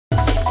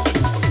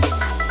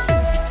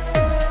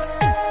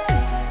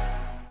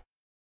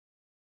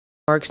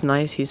Mark's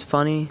nice, he's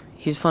funny,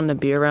 he's fun to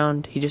be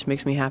around, he just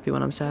makes me happy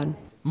when I'm sad.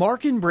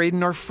 Mark and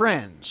Braden are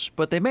friends,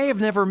 but they may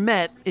have never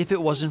met if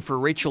it wasn't for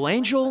Rachel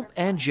Angel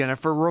and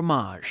Jennifer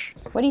Ramage.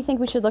 What do you think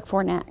we should look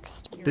for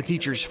next? The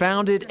teachers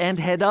founded and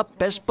head up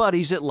Best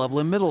Buddies at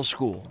Loveland Middle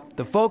School.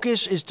 The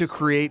focus is to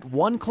create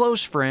one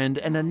close friend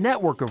and a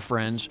network of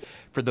friends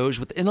for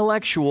those with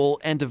intellectual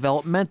and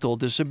developmental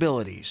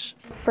disabilities.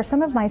 For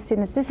some of my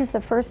students, this is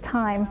the first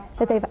time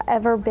that they've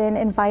ever been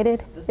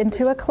invited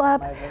into a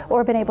club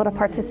or been able to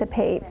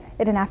participate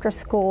in an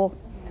after-school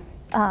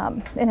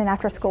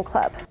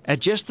club.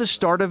 At just the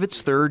start of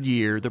its third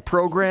year, the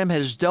program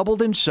has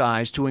doubled in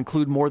size to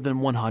include more than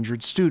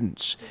 100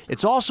 students.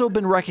 It's also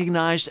been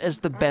recognized as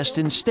the best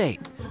in state,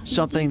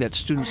 something that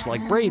students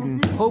like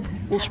Braden hope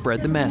will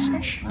spread the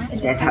message.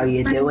 That's how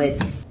you do it.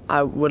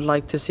 I would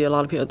like to see a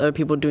lot of other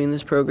people doing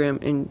this program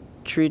and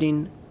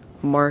treating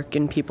Mark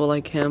and people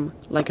like him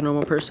like a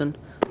normal person,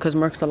 because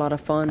Mark's a lot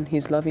of fun,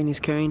 he's loving, he's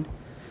caring,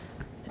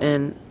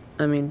 and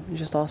I mean, he's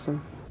just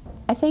awesome.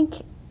 I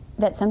think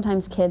that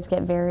sometimes kids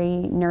get very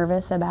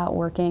nervous about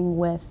working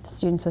with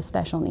students with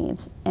special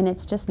needs, and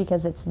it's just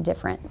because it's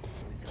different.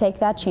 Take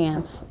that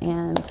chance,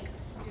 and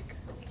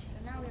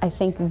I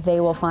think they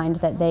will find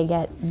that they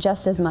get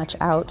just as much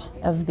out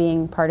of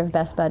being part of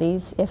Best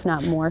Buddies, if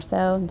not more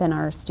so, than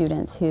our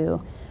students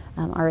who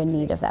are in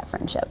need of that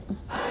friendship.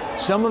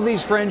 Some of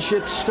these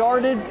friendships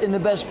started in the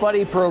Best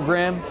Buddy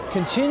program,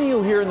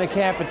 continue here in the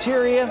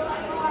cafeteria,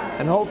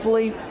 and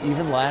hopefully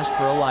even last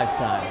for a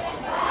lifetime.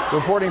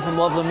 Reporting from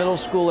Loveland Middle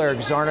School, Eric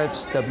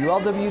Zarnitz,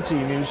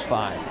 WLWT News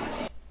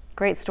 5.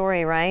 Great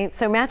story, right?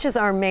 So matches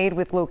are made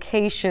with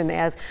location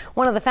as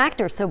one of the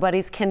factors so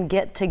buddies can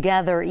get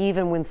together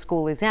even when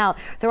school is out.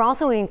 They're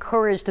also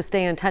encouraged to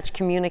stay in touch,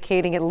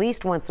 communicating at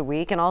least once a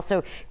week, and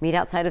also meet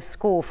outside of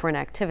school for an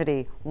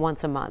activity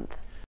once a month.